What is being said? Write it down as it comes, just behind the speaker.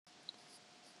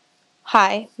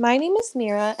Hi, my name is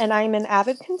Mira, and I'm an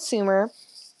avid consumer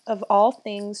of all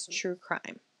things true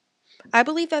crime. I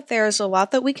believe that there is a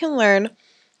lot that we can learn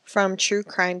from true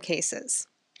crime cases.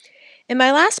 In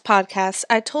my last podcast,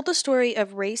 I told the story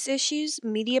of race issues,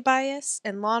 media bias,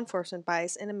 and law enforcement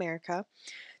bias in America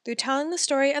through telling the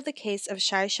story of the case of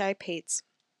Shy Shy Pates,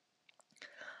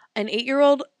 an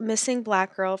 8-year-old missing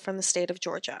black girl from the state of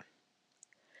Georgia.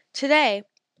 Today,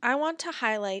 I want to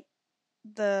highlight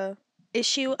the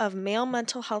issue of male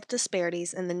mental health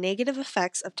disparities and the negative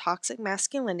effects of toxic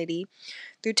masculinity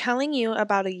through telling you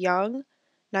about a young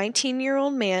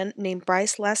 19-year-old man named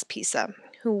Bryce Laspisa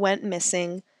who went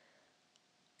missing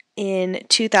in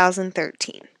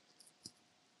 2013.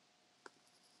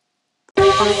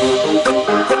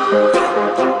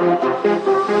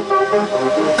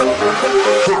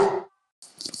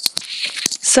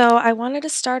 So I wanted to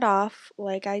start off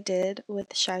like I did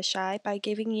with Shy Shy by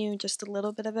giving you just a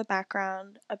little bit of a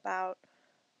background about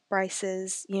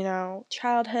Bryce's,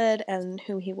 childhood and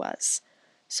who he was.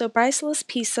 So Bryce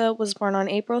Laspisa was born on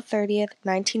April 30th,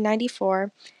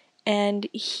 1994, and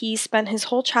he spent his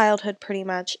whole childhood pretty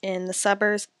much in the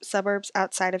suburbs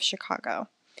outside of Chicago.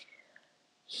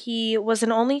 He was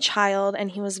an only child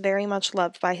and he was very much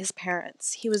loved by his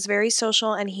parents. He was very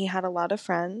social and he had a lot of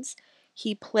friends.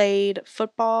 He played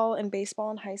football and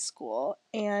baseball in high school,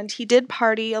 and he did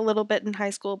party a little bit in high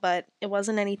school, but it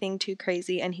wasn't anything too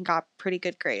crazy, and he got pretty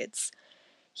good grades.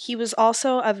 He was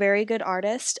also a very good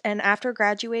artist, and after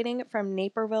graduating from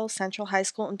Naperville Central High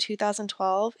School in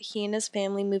 2012, he and his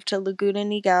family moved to Laguna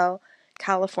Niguel,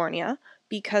 California,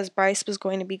 because Bryce was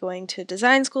going to be going to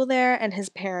design school there and his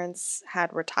parents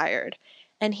had retired.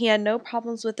 And he had no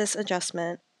problems with this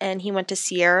adjustment, and he went to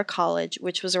Sierra College,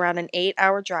 which was around an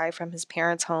 8-hour drive from his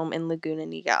parents' home in Laguna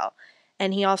Niguel.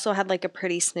 And he also had like a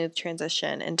pretty smooth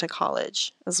transition into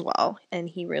college as well, and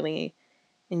he really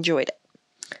enjoyed it.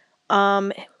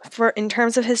 For in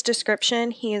terms of his description,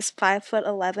 he is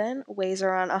 5'11", weighs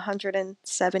around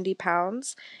 170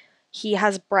 pounds. He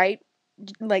has bright,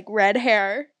 like red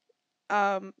hair.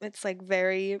 It's like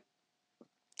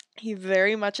he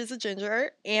very much is a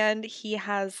ginger, and he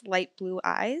has light blue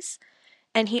eyes.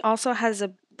 And he also has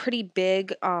a pretty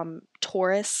big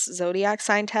Taurus zodiac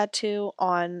sign tattoo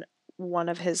on one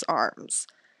of his arms.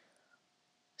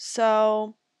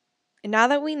 So now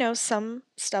that we know some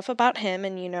stuff about him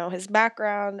and his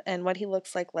background and what he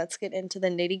looks like, let's get into the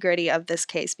nitty-gritty of this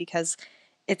case because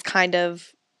it's kind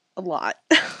of a lot.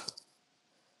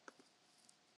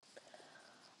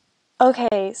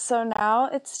 Okay, so now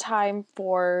it's time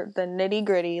for the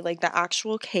nitty-gritty, like the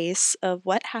actual case of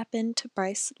what happened to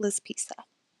Bryce Laspisa.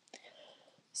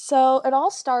 So it all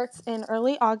starts in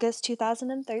early August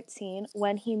 2013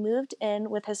 when he moved in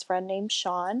with his friend named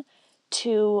Sean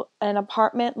to an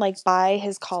apartment like by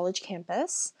his college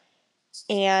campus.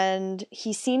 And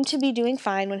he seemed to be doing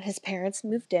fine when his parents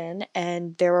moved in,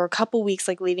 and there were a couple weeks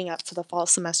like leading up to the fall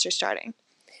semester starting.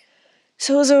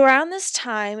 So it was around this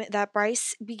time that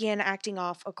Bryce began acting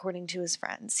off according to his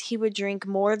friends. He would drink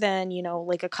more than,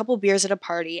 like a couple beers at a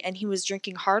party, and he was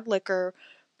drinking hard liquor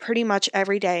pretty much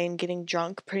every day and getting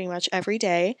drunk pretty much every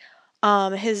day.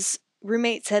 His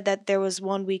roommate said that there was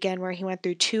one weekend where he went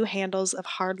through 2 handles of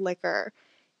hard liquor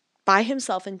by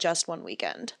himself in just one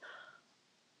weekend.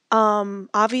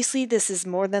 Obviously this is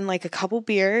more than like a couple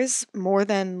beers, more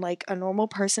than like a normal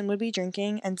person would be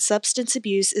drinking, and substance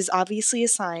abuse is obviously a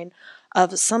sign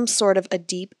of some sort of a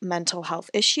deep mental health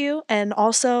issue, and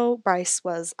also Bryce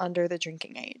was under the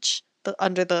drinking age,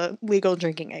 under the legal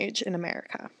drinking age in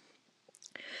America.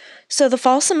 So the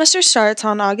fall semester starts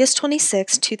on August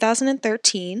 26,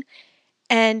 2013,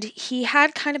 and he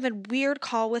had kind of a weird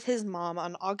call with his mom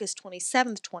on August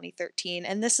 27th, 2013,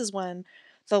 and this is when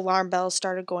the alarm bells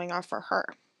started going off for her.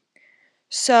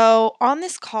 So on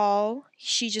this call,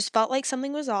 she just felt like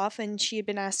something was off, and she had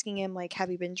been asking him, like, have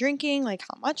you been drinking? Like,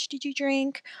 how much did you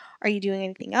drink? Are you doing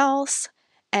anything else?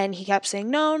 And he kept saying,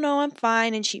 no, I'm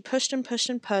fine. And she pushed and pushed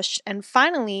and pushed. And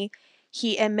finally,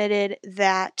 he admitted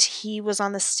that he was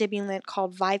on the stimulant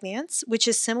called Vyvanse, which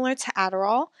is similar to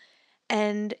Adderall,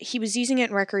 and he was using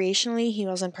it recreationally. He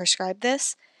wasn't prescribed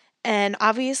this. And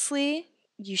obviously,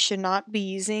 you should not be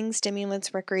using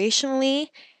stimulants recreationally.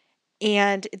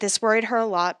 And this worried her a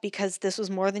lot because this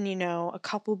was more than, a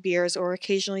couple beers or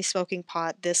occasionally smoking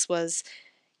pot. This was,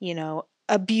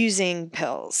 abusing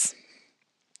pills.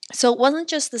 So it wasn't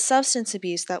just the substance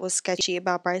abuse that was sketchy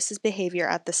about Bryce's behavior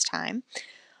at this time.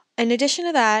 In addition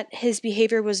to that, his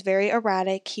behavior was very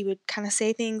erratic. He would kind of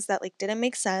say things that like didn't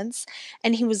make sense,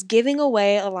 and he was giving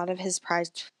away a lot of his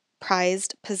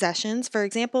prized possessions. For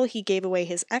example, he gave away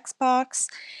his Xbox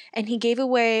and he gave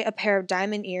away a pair of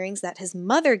diamond earrings that his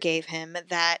mother gave him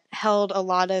that held a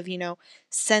lot of,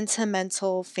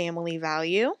 sentimental family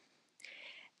value.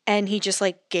 And he just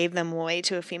like gave them away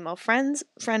to a female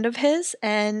friend of his.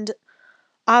 And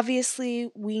obviously,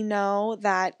 we know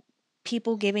that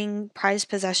people giving prized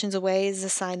possessions away is a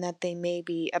sign that they may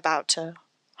be about to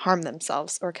harm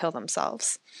themselves or kill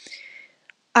themselves.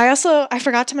 I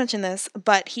forgot to mention this,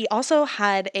 but he also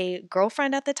had a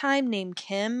girlfriend at the time named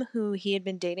Kim who he had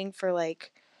been dating for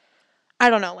like, I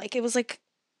don't know, like it was like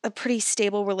a pretty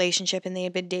stable relationship and they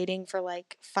had been dating for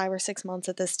like 5 or 6 months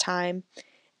at this time.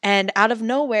 And out of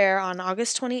nowhere on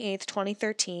August 28th,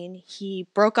 2013, he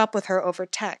broke up with her over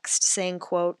text saying,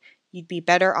 quote, "You'd be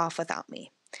better off without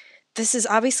me." This is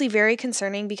obviously very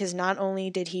concerning because not only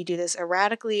did he do this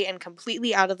erratically and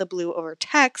completely out of the blue over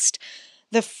text,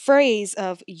 the phrase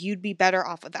of "you'd be better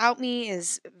off without me"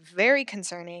 is very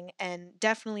concerning and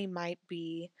definitely might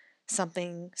be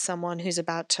something someone who's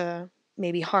about to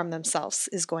maybe harm themselves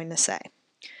is going to say.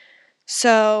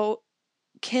 So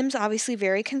Kim's obviously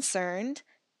very concerned,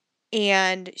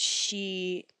 and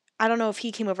I don't know if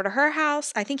he came over to her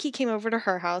house. I think he came over to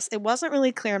her house. It wasn't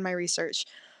really clear in my research,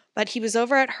 but he was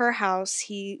over at her house.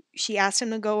 She asked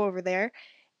him to go over there,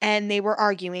 and they were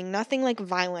arguing. Nothing like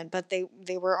violent, but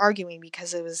they were arguing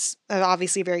because it was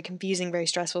obviously a very confusing, very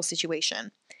stressful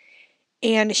situation.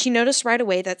 And she noticed right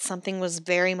away that something was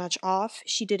very much off.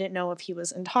 She didn't know if he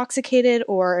was intoxicated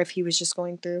or if he was just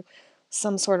going through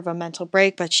some sort of a mental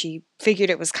break, but she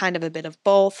figured it was kind of a bit of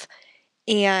both.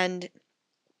 And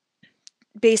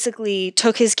basically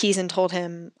took his keys and told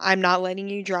him, "I'm not letting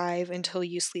you drive until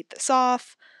you sleep this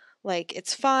off. Like,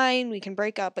 it's fine, we can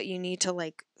break up, but you need to,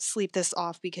 like, sleep this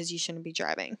off because you shouldn't be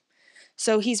driving."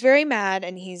 So he's very mad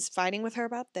and he's fighting with her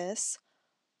about this.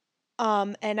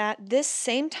 And at this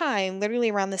same time,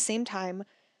 literally around the same time,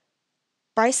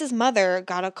 Bryce's mother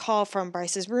got a call from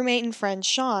Bryce's roommate and friend,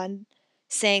 Sean,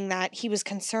 saying that he was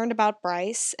concerned about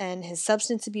Bryce and his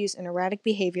substance abuse and erratic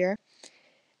behavior.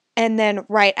 And then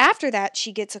right after that,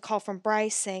 she gets a call from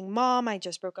Bryce saying, "Mom, I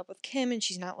just broke up with Kim and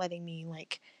she's not letting me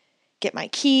like get my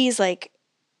keys. Like,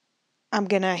 I'm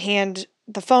going to hand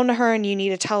the phone to her and you need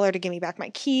to tell her to give me back my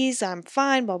keys. I'm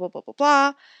fine, blah, blah, blah, blah,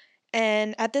 blah."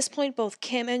 And at this point, both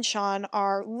Kim and Sean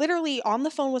are literally on the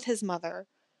phone with his mother,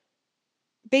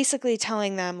 basically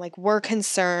telling them, like, we're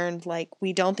concerned, like,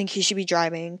 we don't think he should be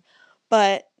driving.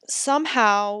 But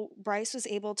somehow, Bryce was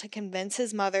able to convince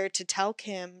his mother to tell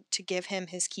Kim to give him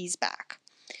his keys back.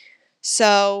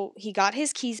 So he got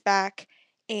his keys back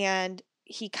and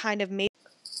he kind of made.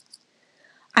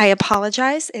 I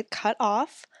apologize, it cut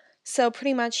off. So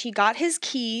pretty much he got his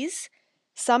keys.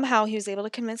 Somehow he was able to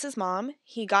convince his mom.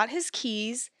 He got his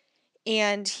keys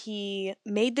and he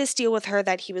made this deal with her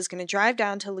that he was going to drive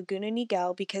down to Laguna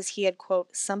Niguel because he had,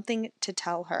 quote, "something to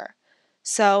tell her."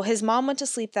 So his mom went to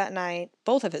sleep that night.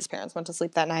 Both of his parents went to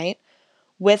sleep that night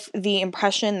with the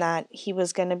impression that he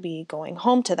was going to be going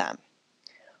home to them.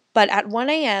 But at 1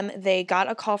 a.m., they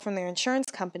got a call from their insurance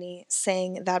company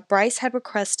saying that Bryce had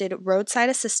requested roadside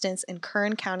assistance in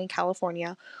Kern County,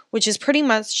 California, which is pretty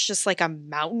much just like a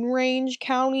mountain range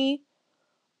county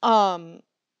um,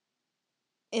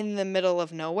 in the middle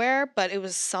of nowhere, but it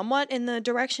was somewhat in the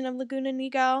direction of Laguna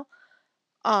Niguel.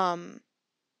 Um,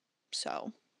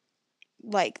 so,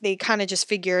 like, they kind of just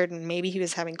figured maybe he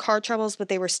was having car troubles, but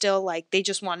they were still like, they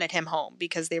just wanted him home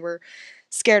because they were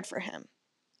scared for him.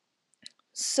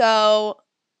 So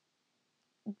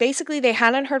basically, they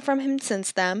hadn't heard from him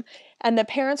since then, and the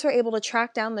parents were able to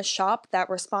track down the shop that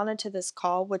responded to this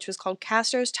call, which was called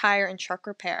Castro's Tire and Truck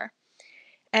Repair.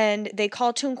 And they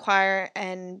called to inquire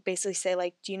and basically say,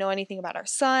 like, "Do you know anything about our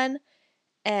son?"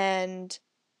 And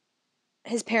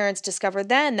his parents discovered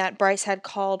then that Bryce had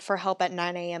called for help at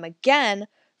 9 a.m. again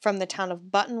from the town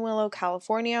of Buttonwillow,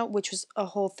 California, which was a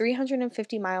whole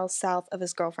 350 miles south of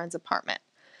his girlfriend's apartment.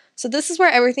 So this is where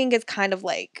everything gets kind of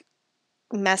like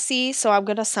messy, so I'm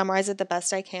going to summarize it the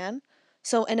best I can.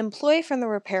 So, an employee from the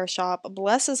repair shop,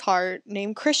 bless his heart,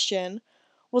 named Christian,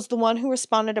 was the one who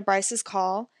responded to Bryce's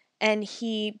call, and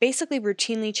he basically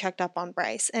routinely checked up on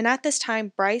Bryce. And at this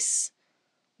time, Bryce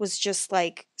was just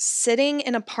like sitting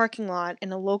in a parking lot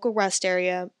in a local rest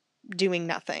area doing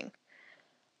nothing.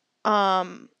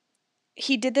 Um,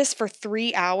 he did this for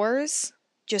 3 hours,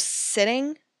 just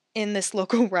sitting in this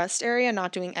local rest area,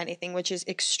 not doing anything, which is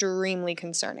extremely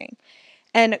concerning.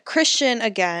 And Christian,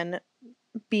 again,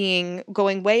 being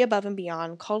going way above and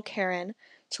beyond, called Karen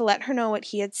to let her know what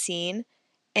he had seen,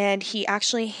 and he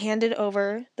actually handed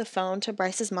over the phone to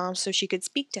Bryce's mom so she could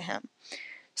speak to him.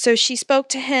 So she spoke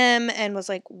to him and was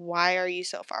like, "Why are you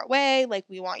so far away? Like,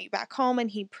 we want you back home."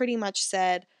 And he pretty much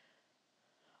said,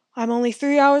 "I'm only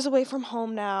 3 hours away from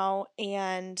home now,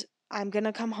 and I'm going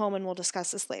to come home and we'll discuss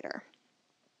this later."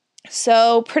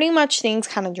 So pretty much things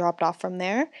kind of dropped off from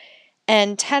there.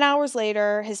 And 10 hours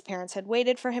later, his parents had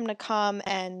waited for him to come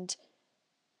and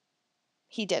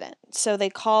he didn't. So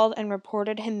they called and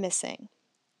reported him missing.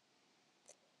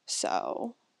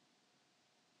 So,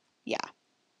 yeah.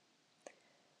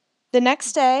 The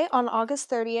next day, on August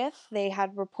 30th, they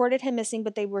had reported him missing,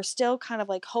 but they were still kind of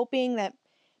like hoping that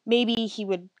maybe he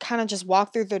would kind of just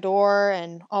walk through the door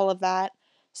and all of that.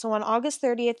 So on August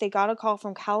 30th, they got a call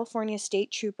from California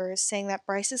state troopers saying that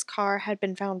Bryce's car had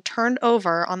been found turned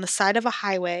over on the side of a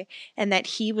highway and that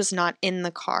he was not in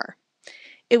the car.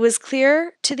 It was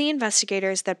clear to the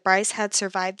investigators that Bryce had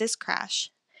survived this crash,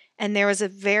 and there was a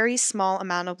very small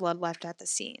amount of blood left at the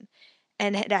scene.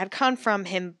 And it had come from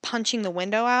him punching the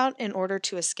window out in order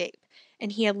to escape.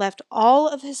 And he had left all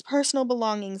of his personal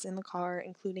belongings in the car,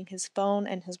 including his phone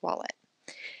and his wallet.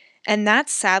 And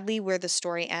that's sadly where the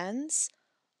story ends.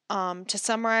 To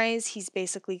summarize, he's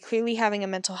basically clearly having a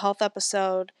mental health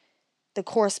episode. The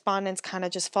correspondence kind of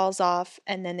just falls off,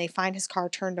 and then they find his car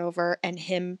turned over and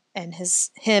him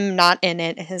not in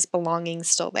it and his belongings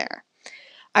still there.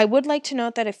 I would like to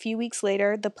note that a few weeks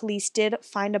later, the police did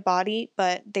find a body,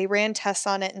 but they ran tests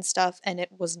on it and stuff, and it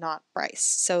was not Bryce.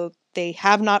 So they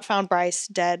have not found Bryce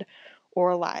dead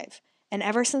or alive. And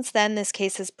ever since then, this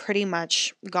case has pretty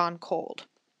much gone cold.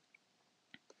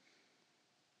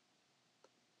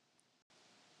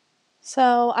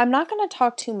 So I'm not going to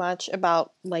talk too much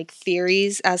about like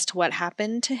theories as to what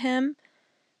happened to him.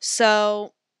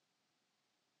 So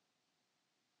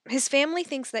his family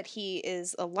thinks that he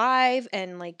is alive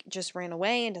and like just ran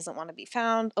away and doesn't want to be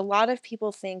found. A lot of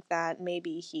people think that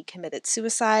maybe he committed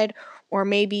suicide or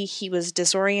maybe he was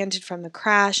disoriented from the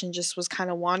crash and just was kind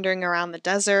of wandering around the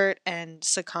desert and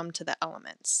succumbed to the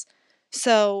elements.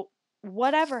 So,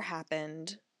 whatever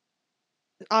happened,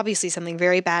 obviously something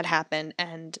very bad happened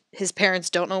and his parents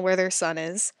don't know where their son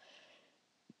is.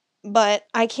 But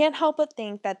I can't help but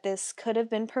think that this could have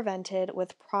been prevented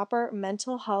with proper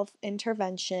mental health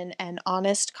intervention and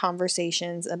honest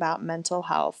conversations about mental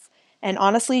health, and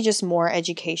honestly, just more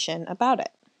education about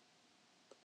it.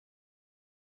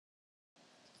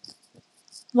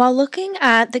 While looking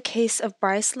at the case of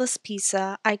Bryce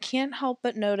Laspisa, I can't help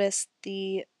but notice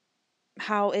the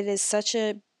how it is such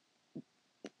a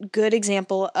good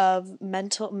example of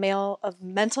mental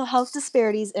health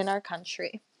disparities in our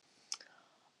country.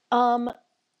 Um,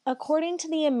 According to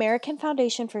the American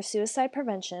Foundation for Suicide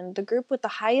Prevention, the group with the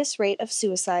highest rate of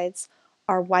suicides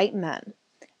are white men,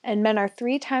 and men are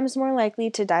 3 times more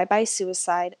likely to die by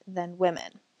suicide than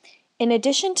women. In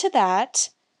addition to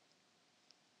that,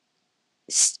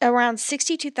 around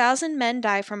 62,000 men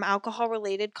die from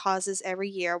alcohol-related causes every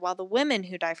year, while the women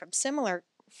who die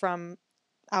from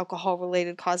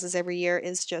alcohol-related causes every year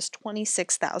is just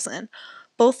 26,000.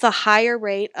 Both the higher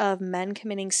rate of men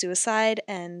committing suicide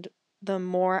and the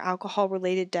more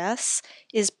alcohol-related deaths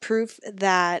is proof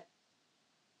that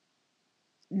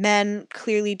men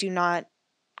clearly do not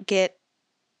get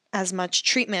as much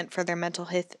treatment for their mental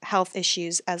health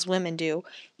issues as women do,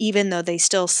 even though they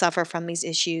still suffer from these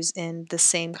issues in the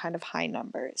same kind of high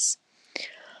numbers.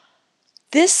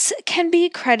 This can be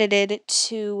credited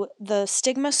to the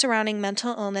stigma surrounding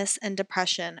mental illness and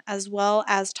depression, as well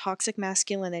as toxic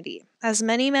masculinity, as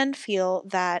many men feel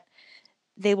that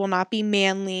they will not be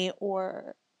manly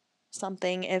or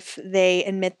something if they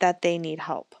admit that they need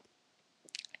help.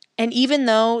 And even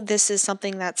though this is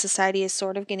something that society is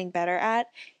sort of getting better at,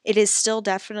 it is still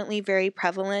definitely very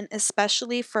prevalent,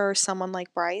 especially for someone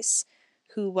like Bryce,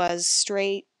 who was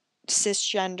straight,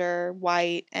 cisgender,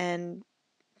 white, and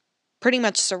pretty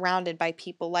much surrounded by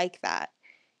people like that.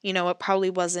 You know, it probably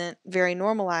wasn't very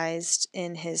normalized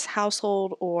in his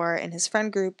household or in his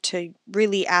friend group to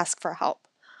really ask for help.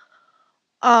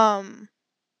 Um,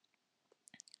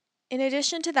 in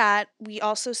addition to that, we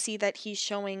also see that he's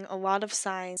showing a lot of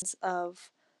signs of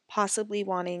possibly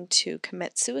wanting to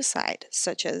commit suicide,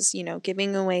 such as,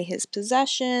 giving away his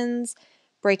possessions,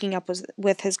 breaking up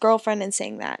with his girlfriend and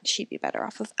saying that she'd be better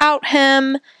off without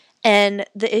him, and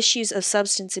the issues of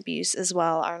substance abuse as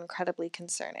well are incredibly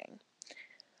concerning.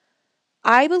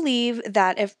 I believe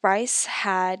that if Bryce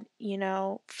had,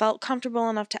 felt comfortable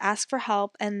enough to ask for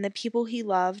help and the people he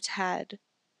loved had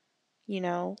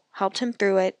helped him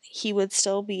through it, he would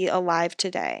still be alive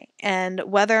today. And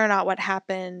whether or not what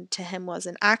happened to him was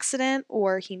an accident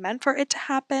or he meant for it to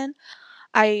happen,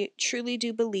 I truly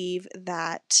do believe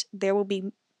that there will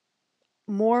be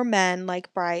more men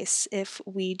like Bryce if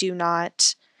we do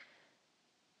not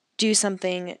do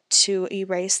something to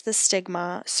erase the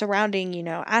stigma surrounding,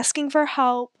 asking for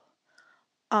help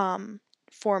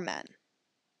for men.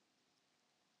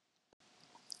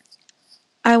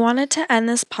 I wanted to end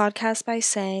this podcast by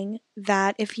saying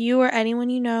that if you or anyone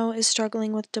you know is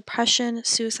struggling with depression,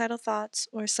 suicidal thoughts,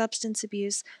 or substance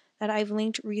abuse, that I've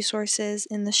linked resources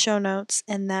in the show notes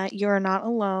and that you're not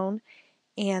alone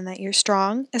and that you're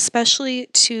strong, especially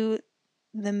to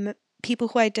the people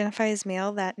who identify as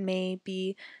male that may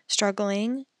be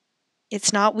struggling.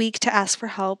 It's not weak to ask for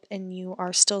help, and you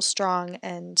are still strong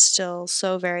and still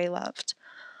so very loved.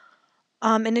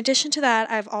 In addition to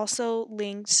that, I've also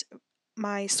linked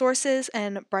my sources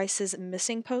and Bryce's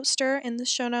missing poster in the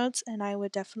show notes, and I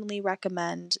would definitely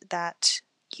recommend that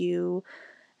you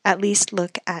at least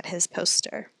look at his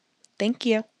poster. Thank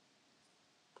you.